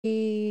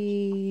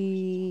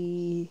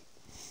Hey,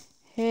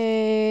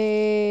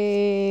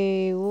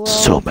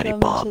 So many welcome to the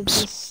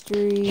bombs.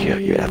 stream.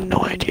 You have no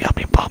idea how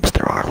many bombs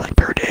there are, like,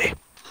 per day.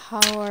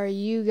 How are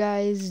you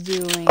guys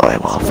doing? I am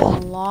It's awful.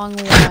 been a long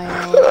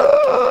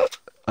while.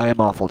 I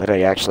am awful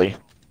today, actually.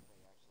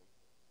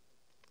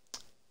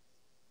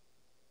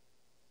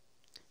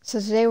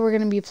 So today we're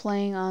gonna be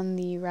playing on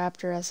the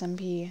Raptor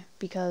SMP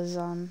because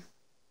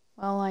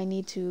well, I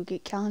need to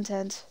get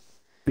content.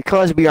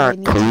 Because we are I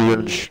need to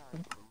cringe.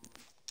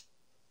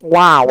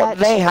 Wow, That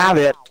they too. have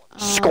it.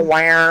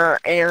 Square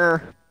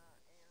air.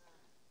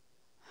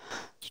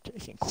 It's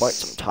taking quite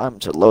some time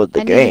to load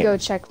the I game. need to go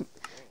check.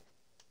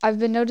 I've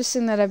been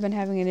noticing that I've been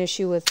having an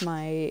issue with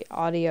my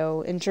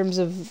audio in terms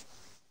of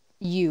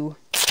you.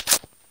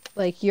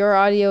 Like, your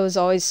audio is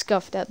always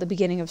scuffed at the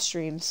beginning of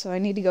streams, so I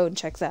need to go and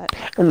check that.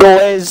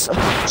 Guys.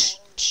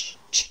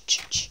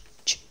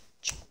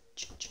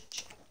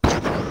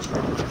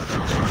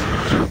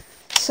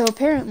 So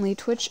apparently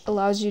Twitch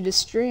allows you to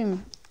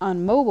stream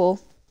on mobile.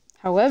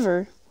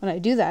 However, when I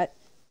do that,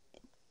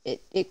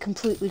 it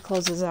completely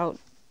closes out.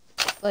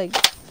 Like,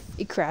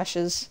 it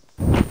crashes.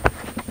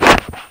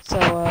 So,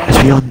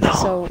 As we all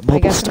know, I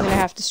guess I'm gonna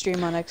have to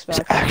stream on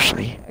Xbox.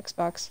 Actually,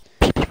 Xbox.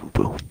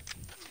 Pee-pee-poo-poo.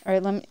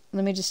 Alright, let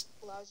me just...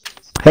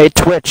 Hey,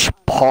 Twitch,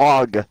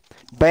 Pog.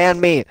 Ban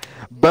me.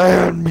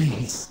 Ban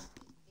me.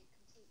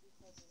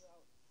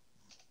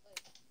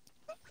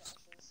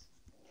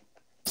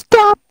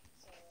 Stop.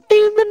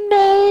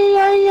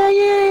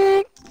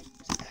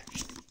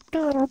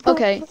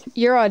 Okay,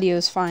 your audio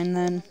is fine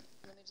then.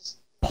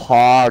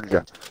 Pog.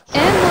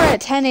 And we're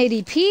at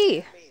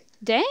 1080p!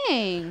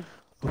 Dang!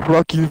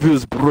 Rocky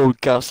Viz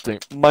broadcasting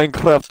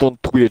Minecraft on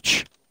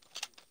Twitch.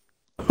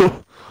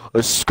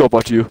 I scoff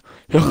at you.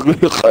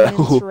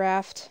 Mince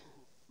raft.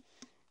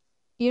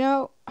 You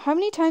know, how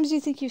many times do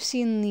you think you've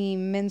seen the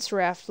mince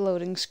raft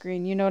loading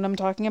screen? You know what I'm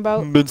talking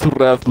about? Mince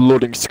raft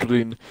loading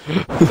screen.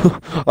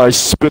 I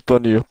spit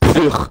on you.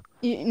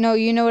 You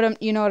know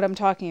what I'm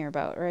talking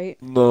about, right?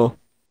 No.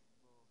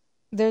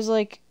 There's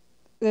a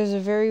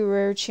very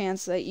rare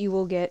chance that you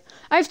will get...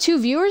 I have 2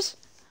 viewers?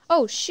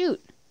 Oh, shoot.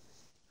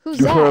 Who's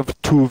that? You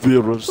have 2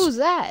 viewers. Who's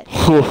that?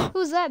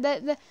 Who's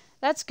that?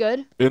 That's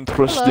good.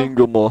 Interesting,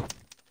 Goma.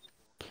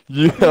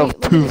 You have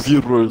 2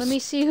 viewers. Let me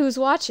see who's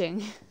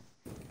watching.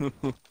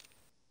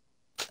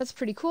 That's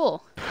pretty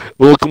cool.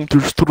 Welcome to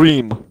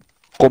stream,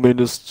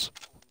 communists.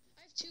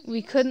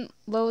 We couldn't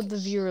load the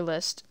viewer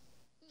list.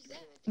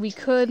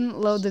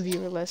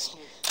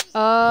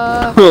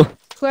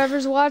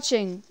 Whoever's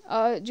watching,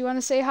 do you want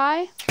to say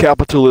hi?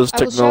 Capitalist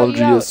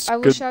technology is I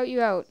will good. shout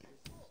you out.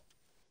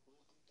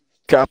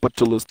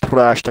 Capitalist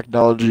trash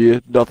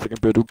technology, nothing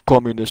compared to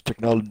communist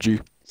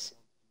technology.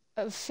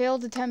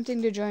 Failed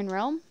attempting to join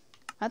Realm?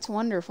 That's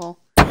wonderful.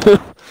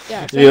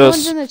 Yeah, if Yes.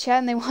 anyone's in the chat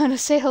and they want to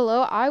say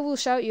hello, I will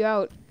shout you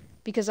out.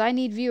 Because I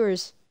need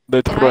viewers.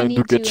 They're And I trying need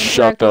to get interact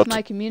shouted with out.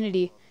 my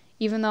community.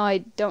 Even though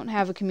I don't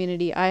have a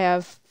community. I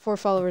have 4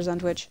 followers on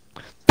Twitch.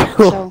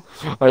 So,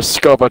 I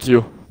scoff at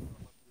you.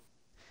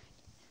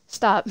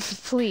 stop,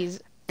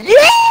 please.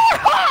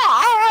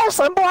 Yeah!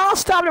 Somebody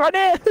else stop me right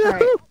now!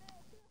 Alright.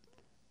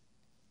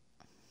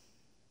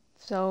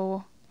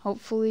 So,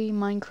 hopefully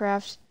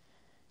Minecraft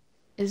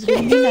is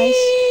going to be nice.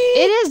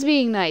 It is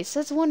being nice.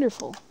 That's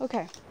wonderful.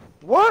 Okay.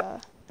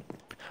 What?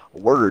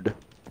 Word.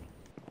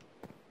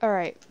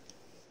 Alright.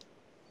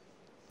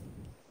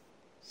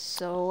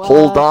 So,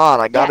 Hold on,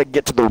 I gotta yeah.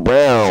 get to the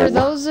well. For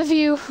those of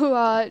you who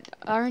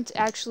aren't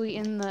actually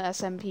in the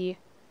SMP,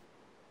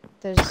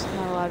 there's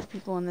not a lot of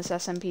people in this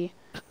SMP.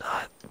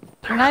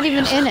 You're not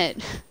even in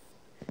it.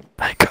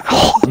 I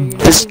got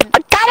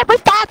it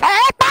with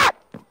that.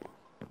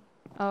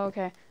 Oh,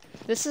 okay.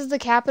 This is the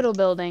Capitol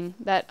building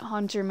that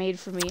Hunter made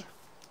for me.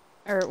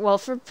 Or, well,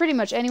 for pretty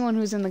much anyone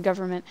who's in the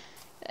government.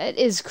 It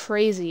is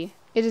crazy.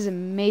 It is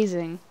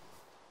amazing.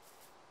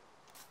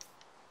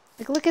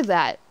 Like, look at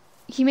that.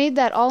 He made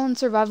that all in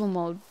survival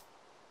mode.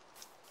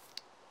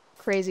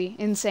 Crazy.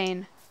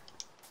 Insane.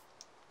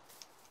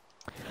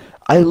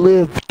 I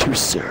live to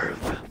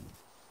serve.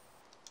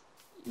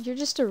 You're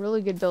just a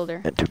really good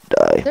builder. And to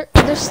die.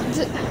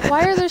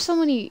 Why are there so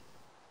many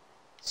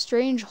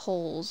strange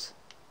holes?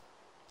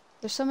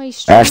 There's so many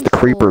strange Ash the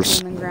holes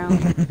creepers. in the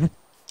ground.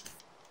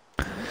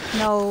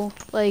 No,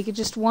 like,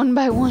 just one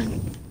by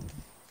one.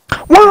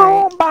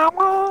 One by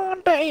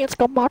one day it's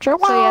gonna march. So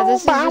yeah,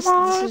 this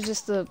is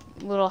just the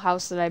little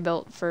house that I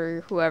built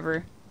for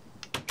whoever.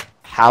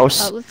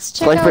 House. Let's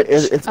check out.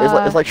 It's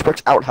like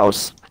Shrek's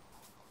outhouse.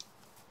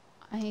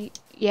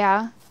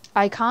 Yeah,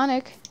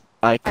 iconic.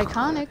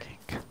 Iconic.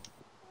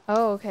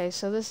 Oh, okay.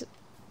 So this.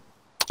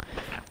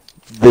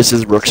 This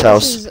is Rook's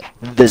house.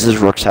 This is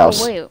Rook's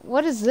house. Oh wait,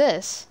 what is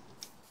this?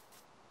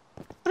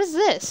 What is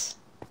this?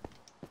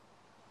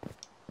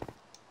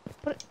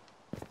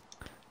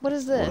 What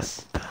is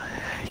this? What the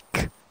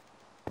heck?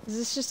 Is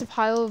this just a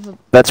pile of?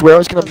 That's where I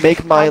was gonna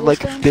make my like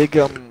cobblestone? big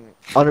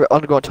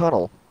underground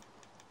tunnel.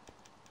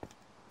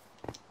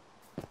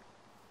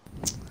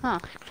 Huh.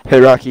 Hey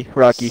Rocky.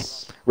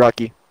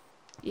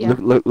 Yeah.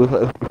 Look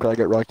what I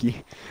got,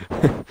 Rocky.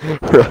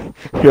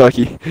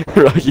 Rocky, Rocky,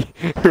 Rocky,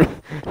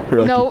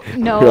 No,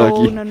 no,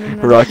 Rocky, no, no, no,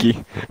 no. Rocky,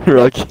 Nope.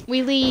 Rocky.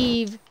 We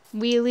leave.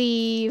 We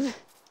leave.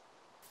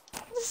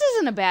 This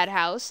isn't a bad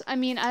house. I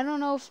mean, I don't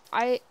know if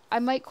I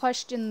might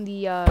question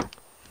the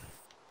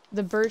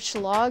birch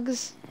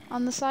logs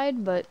on the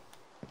side, but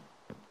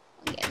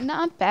yeah,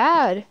 not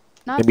bad.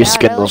 Not Maybe bad. I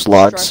skin like those the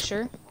logs.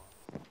 structure.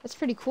 That's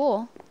pretty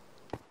cool.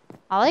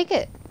 I like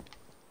it.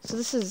 So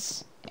this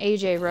is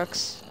AJ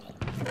Rooks.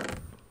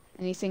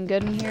 Anything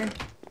good in here?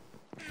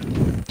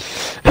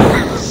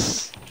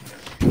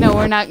 No,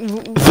 we're not. The We're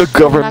not gonna raid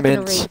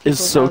government is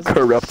people's so houses.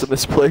 corrupt in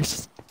this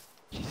place.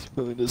 She's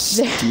willing to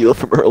steal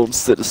from her own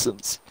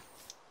citizens.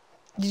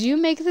 Did you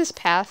make this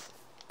path?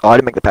 Oh, I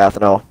didn't make the path,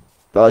 no.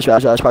 That's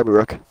probably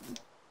Rook.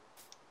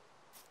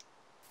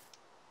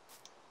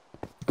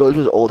 Go to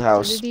his old So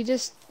house.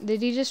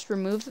 did he just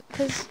remove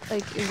his,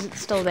 like, is it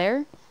still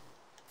there?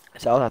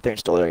 His house, I think,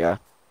 it's still there, yeah.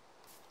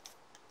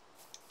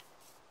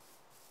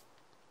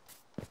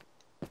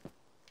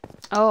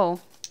 Oh.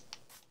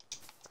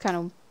 It's kind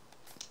of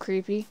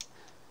creepy.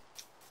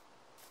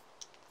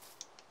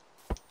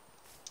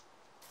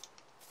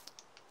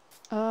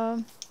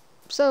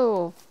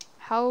 So,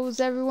 how's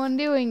everyone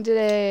doing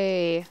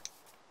today?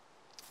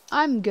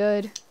 I'm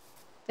good.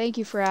 Thank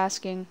you for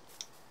asking.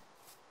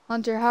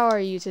 Hunter, how are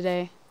you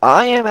today?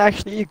 I am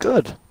actually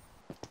good.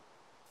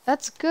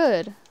 That's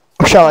good.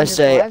 Or shall I Wonderful.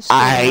 say, I have school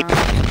I.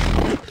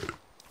 tomorrow.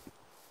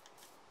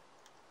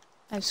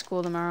 I have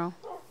school tomorrow.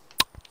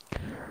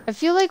 I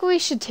feel like we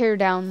should tear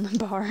down the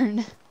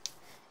barn.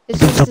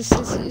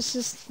 It's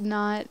just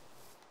not.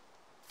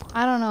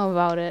 I don't know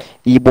about it.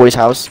 E-boy's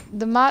house.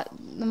 The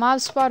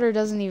mob spotter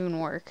doesn't even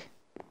work.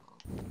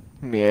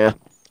 Yeah.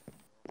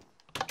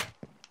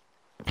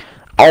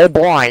 Oh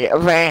boy,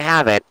 they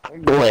have it.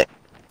 Glit.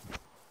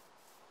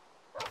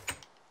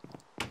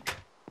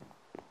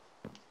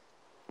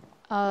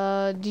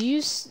 Have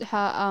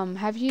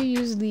you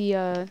used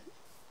the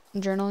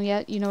journal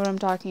yet? You know what I'm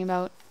talking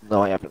about.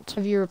 No, I haven't.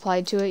 Have you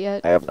replied to it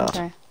yet? I have not.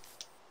 Okay.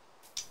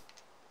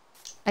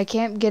 I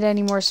can't get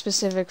any more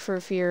specific for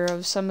fear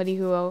of somebody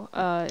who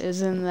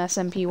is in the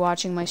SMP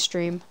watching my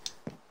stream.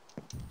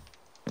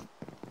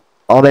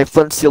 Oh, they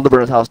flint sealed the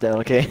burner's house down,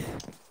 okay?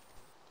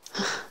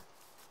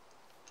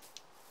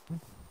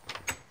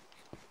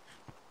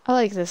 I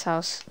like this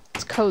house.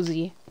 It's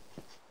cozy.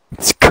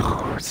 It's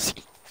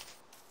cozy.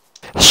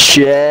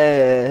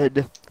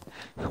 Shed.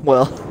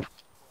 Well.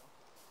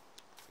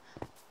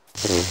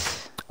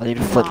 I need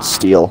flint and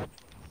steel.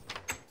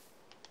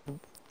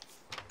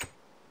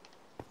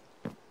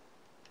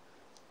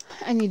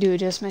 I need to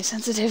adjust my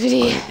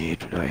sensitivity.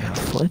 Do I have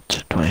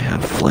flint? Do I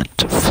have flint?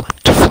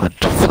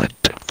 Flint.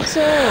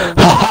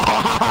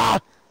 So,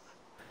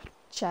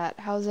 chat,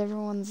 how's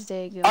everyone's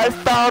day going? I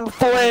found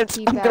flint!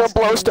 Keep I'm gonna asking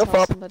blow until stuff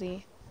up.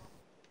 somebody-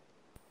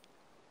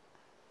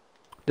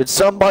 Did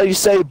somebody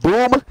say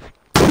boom?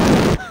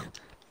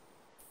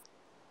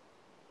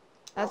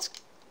 Let's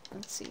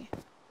see.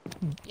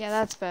 Yeah,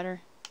 that's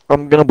better.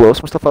 I'm gonna blow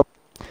some stuff up.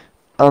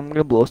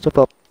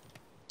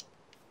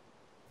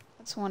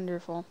 That's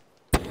wonderful.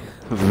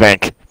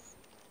 Vank.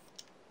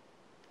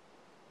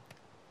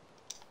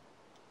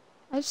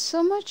 I have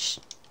so much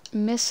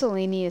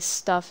miscellaneous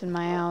stuff in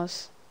my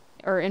house.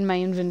 Or in my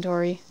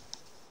inventory.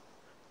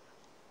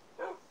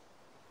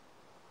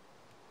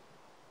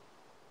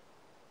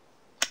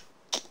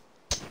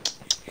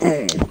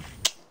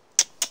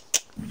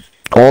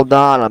 Hold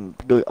on,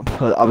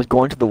 I was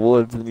going to the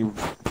woods and you.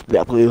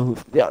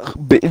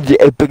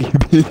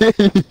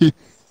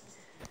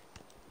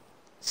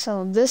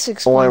 So this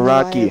explains why I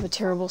Rocky. have a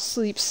terrible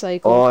sleep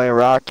cycle. Oi,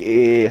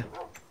 Rocky.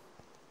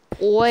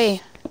 Oi.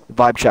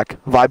 Vibe check.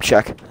 Oi. Vibe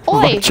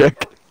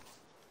check.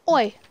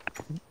 Oi.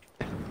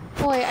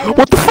 Oi, I don't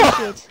What the fuck?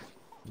 appreciate.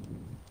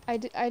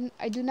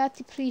 I do not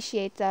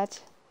appreciate that.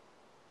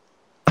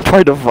 I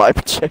tried to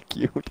vibe check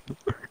you. It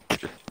didn't work.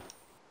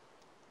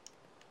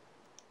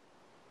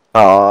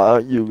 Ah,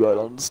 you got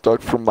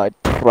unstuck from my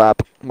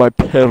trap. My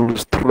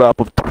perilous trap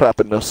of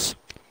trappiness.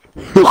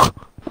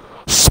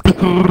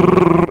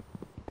 Spirrr.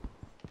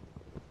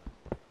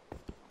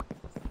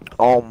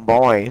 Oh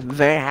boy,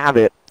 they have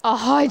it.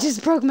 Oh, I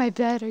just broke my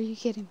bed. Are you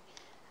kidding me?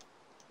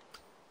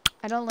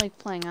 I don't like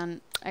playing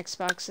on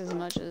Xbox as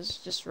much as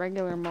just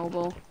regular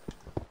mobile.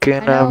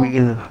 Can I I be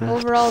know, the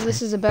overall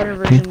this is a better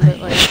version, but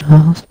like,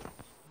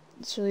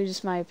 it's really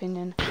just my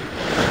opinion.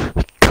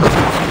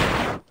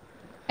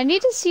 I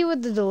need to see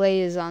what the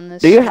delay is on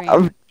this. Do you stream,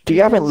 have any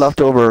because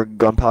leftover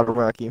gunpowder,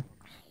 Rocky?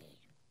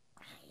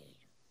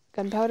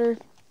 gunpowder?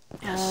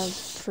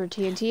 For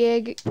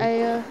TNT,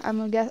 I'm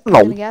gonna guess. No.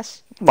 I'm gonna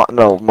guess. Not at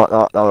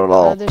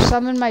all. There's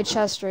some in my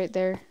chest right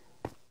there,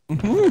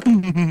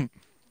 and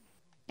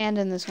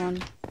in this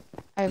one.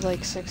 I have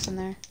like 6 in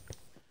there.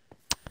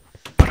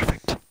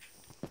 Perfect.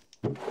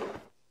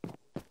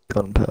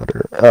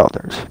 Gunpowder. Oh,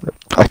 there's.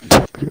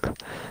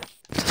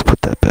 Let's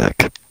put that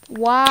back.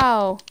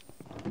 Wow,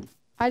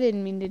 I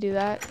didn't mean to do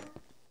that.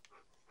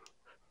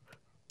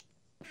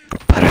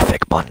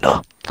 Perfect,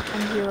 Mondo.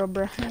 I'm Hero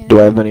Brian. Do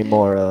I have any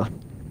more,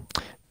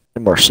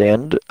 And more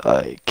sand?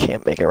 I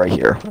can't make it right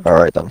here.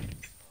 Alright then.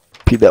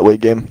 Be that way,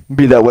 game.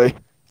 Be that way.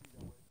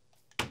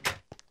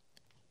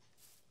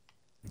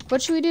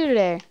 What should we do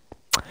today?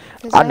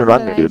 Because I I know haven't what I'm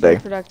done gonna do anything today.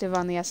 productive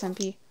on the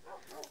SMP.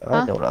 I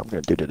Huh? know what I'm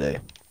gonna do today.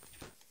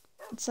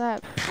 What's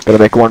that? Gonna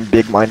make one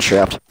big mine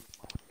shaft.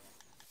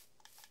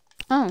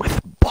 Oh.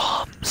 With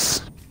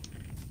bombs.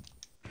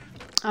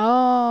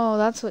 Oh,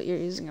 that's what you're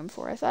using them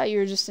for. I thought you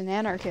were just an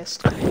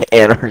anarchist.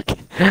 Anarchy.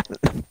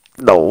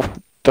 No,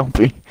 don't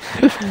be.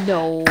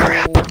 No.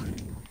 Crap.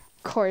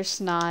 Of course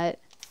not.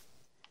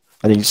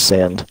 I need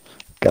sand.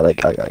 Gotta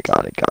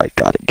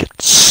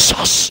get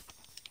sus.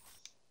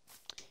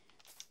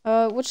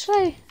 What should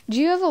I... Do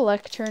you have a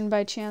lectern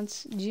by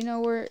chance? Do you know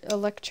where a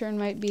lectern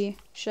might be?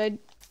 Should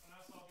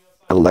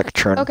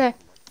Electron. I... Okay.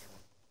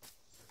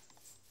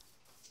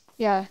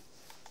 Yeah.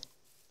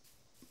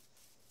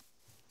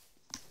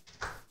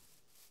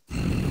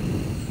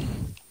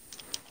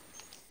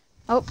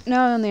 Oh,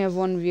 now I only have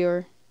one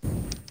viewer.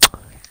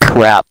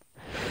 Crap.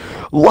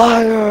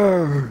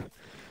 Liar!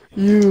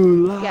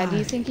 You lie. Yeah, do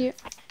you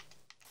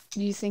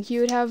think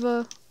you would have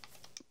a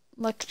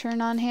lectern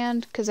on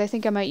hand? Because I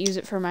think I might use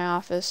it for my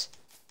office.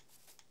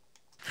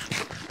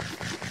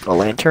 A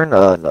lantern?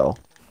 No.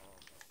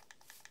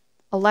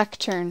 A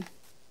lectern.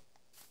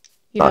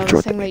 You Not know, sure the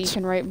what that thing that you means.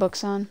 can write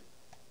books on?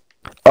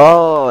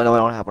 Oh, no, I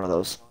don't have one of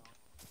those.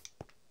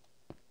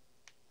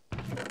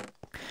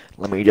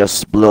 Let me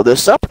just blow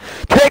this up.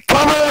 Take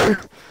cover!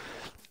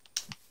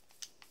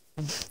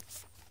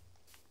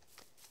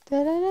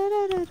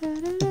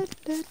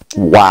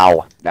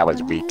 Wow, that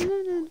was weak.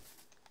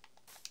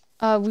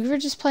 We were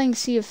just playing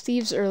Sea of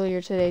Thieves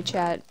earlier today,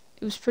 chat.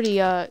 It was pretty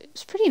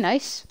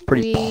nice.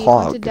 Pretty We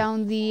pog. hunted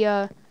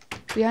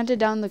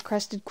down the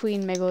Crested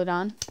Queen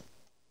Megalodon.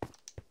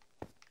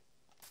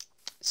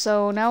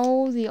 So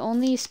now the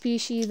only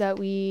species that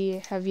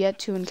we have yet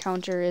to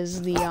encounter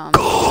is the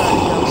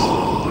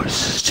Sargasso.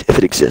 If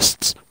it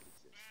exists.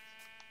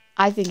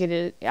 I think it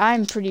is.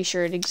 I'm pretty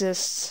sure it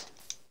exists.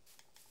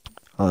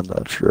 I'm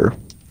not sure.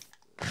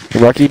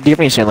 Rocky, do you have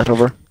any sand left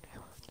over?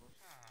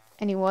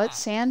 Any what?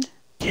 Sand?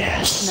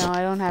 Yes. No,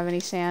 I don't have any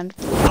sand.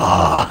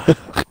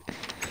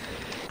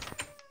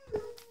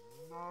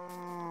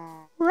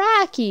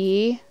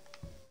 Rocky!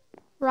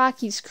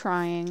 Rocky's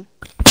crying.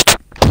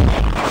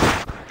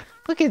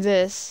 Look at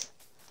this.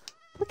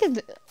 Look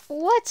at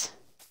what?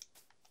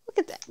 Look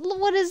at that.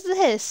 What is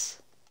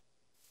this?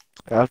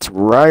 That's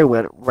where I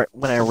went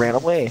when I ran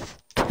away.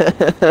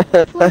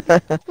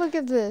 Look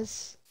at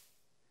this.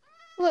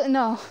 Look,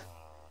 no.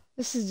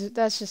 That's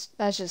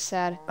just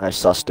sad. I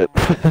sussed it.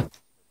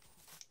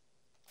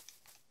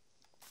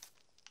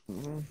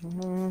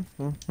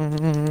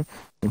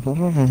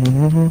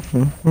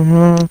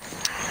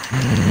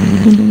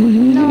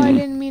 No, I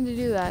didn't mean to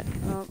do that.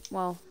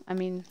 Well, I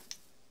mean,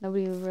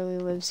 nobody really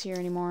lives here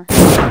anymore.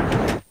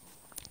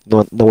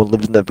 No one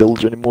lives in that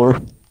village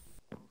anymore.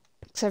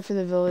 Except for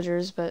the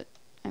villagers, but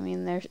I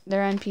mean, they're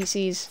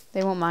NPCs.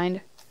 They won't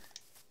mind.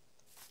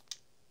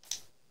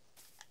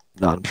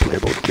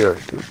 Non-playable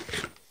character.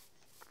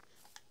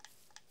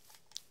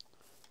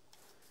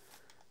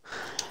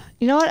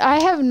 You know what? I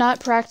have not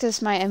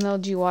practiced my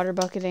MLG water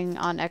bucketing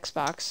on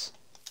Xbox.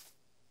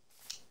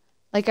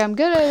 Like, I'm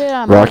good at it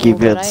on Rocky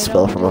mobile, but I Vince don't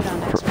fell do from it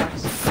on a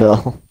Xbox.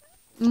 fell.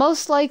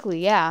 Most likely,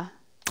 yeah.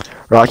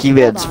 Rocky Hold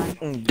Vince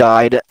on.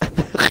 died.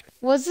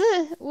 Was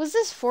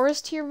this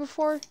forest here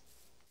before?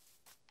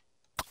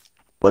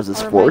 Was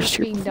this Or am I forest just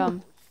here being before?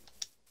 dumb?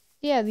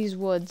 Yeah, these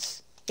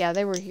woods. Yeah,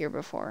 they were here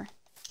before.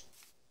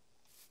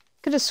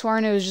 Could have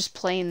sworn it was just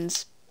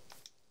plains.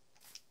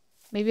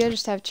 Maybe I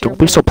just have terrible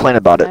Don't be so plain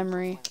about it.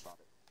 memory.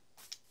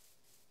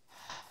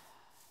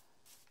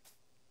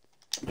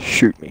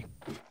 Shoot me.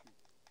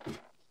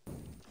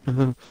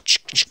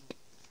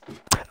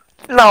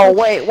 No,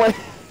 wait.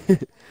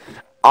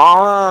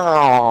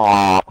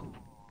 Ah.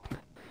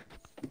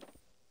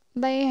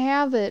 They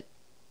have it.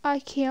 I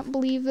can't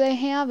believe they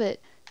have it.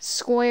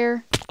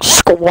 Square.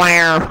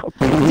 Square.